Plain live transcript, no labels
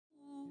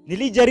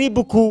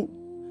Nilijaribu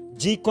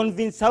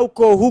kujiconvince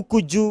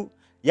huku juu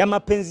ya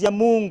mapenzi ya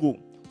Mungu.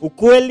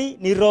 Ukweli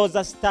ni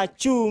roza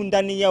statue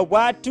ndani ya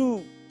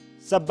watu.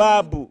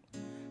 Sababu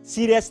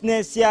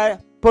seriousness ya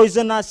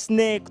poisonous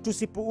snake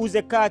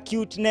tusipuuze ka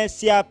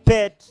cuteness ya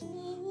pet.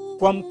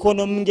 Kwa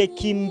mkono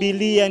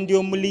mngekimbilia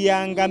ndio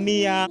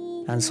mliangamia.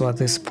 And so at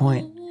this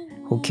point,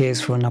 who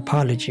cares for an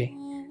apology?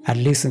 I'd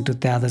listen to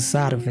the other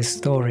side of his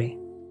story.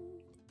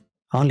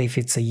 Only if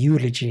it's a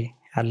eulogy.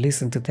 I'd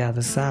listen to the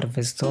other side of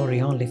his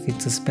story only if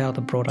it's a spell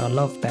that brought our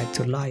love back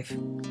to life.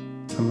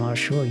 I'm not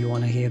sure you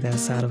want to hear that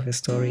side of his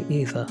story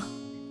either.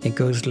 It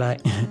goes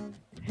like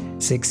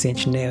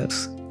 6-inch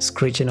nails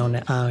screeching on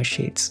the iron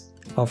sheets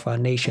of our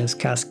nation's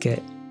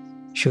casket.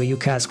 Sure you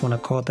cats want to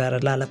call that a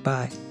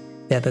lullaby?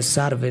 The other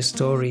side of his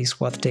story is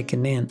worth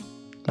taking in,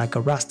 like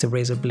a rusty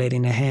razor blade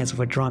in the hands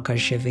of a drunkard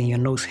shaving your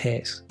nose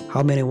hairs.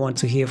 How many want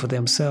to hear for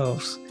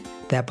themselves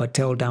that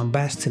Patel down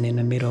bastion in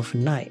the middle of the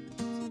night?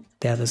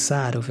 The other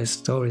side of his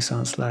story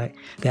sounds like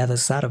the other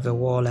side of the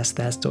wall as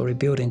that story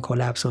building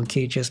collapsed on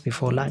key just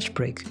before lunch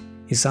break.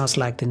 It sounds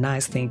like the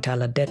nice thing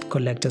Tyler debt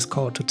collectors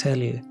called to tell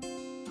you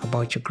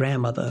about your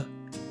grandmother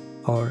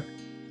or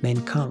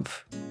Mein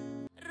Kampf.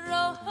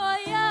 Roho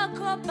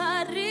yako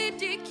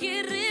baridi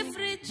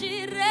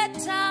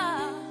kirefrigerator,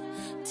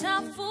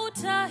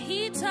 tafuta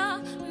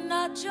hita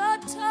na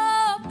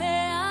joto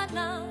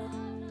beana.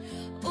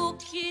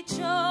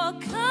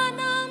 Ukichoka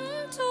na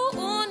mtu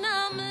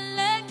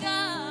unamlenga,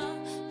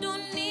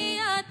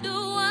 dunia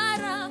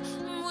duara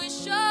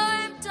mwishowe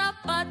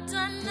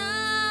mtapatana.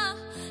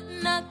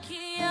 Na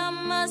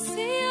kiama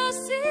sio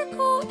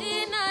siku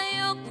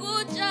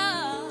inayokuja,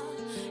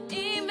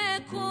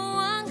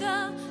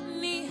 imekuanga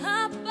ni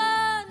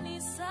hapa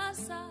ni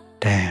sasa.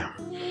 Damn.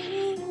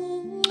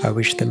 I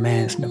wish the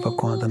man's never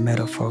coined the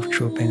metaphor of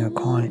trooping a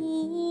coin,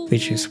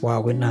 which is why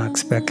we're not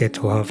expected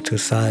to have two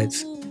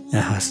sides.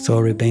 And her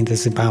story being the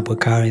Zimbabwe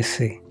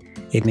currency,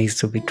 it needs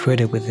to be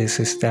treated with these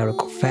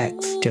hysterical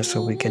facts just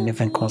so we can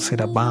even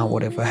consider buying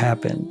whatever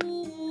happened.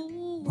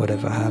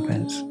 Whatever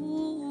happens,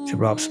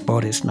 Rob's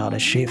body is not a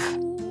sheath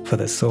for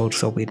the soul,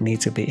 so we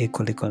need to be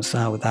equally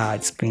concerned with how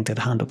its splintered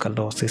Handoka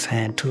lost his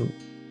hand too.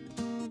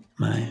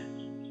 Man,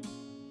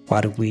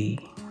 why do we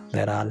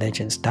let our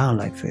legends down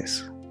like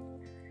this?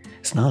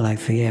 It's not like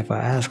they ever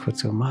ask for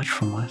too much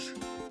from us,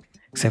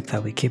 except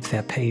that we keep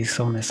their pace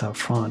honest up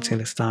front till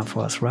it's time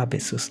for us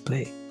rabbits to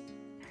split.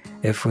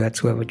 If we are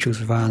to ever choose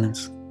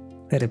violence,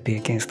 let it be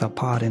against our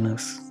part in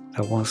us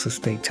that wants to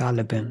stay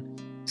Taliban,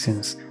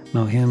 since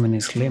no human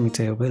is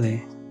limited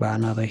really by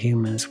another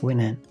human's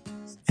winning.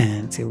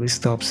 And till we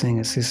stop seeing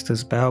a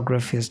sister's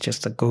biography as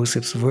just a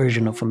gossip's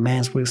version of a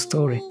man's real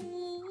story,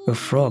 with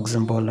frogs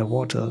and boiling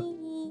water,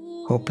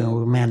 hoping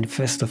we'll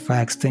manifest the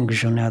fire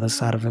extinguisher on the other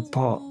side of a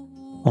pot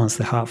once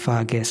the hot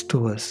fire gets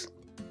to us.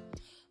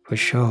 For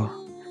sure,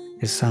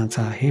 it's time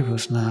to our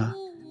heroes now.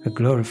 The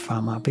glorify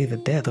might be the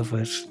death of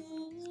us,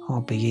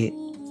 albeit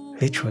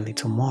literally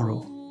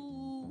tomorrow.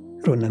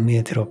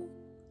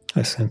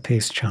 Rest in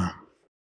peace, John.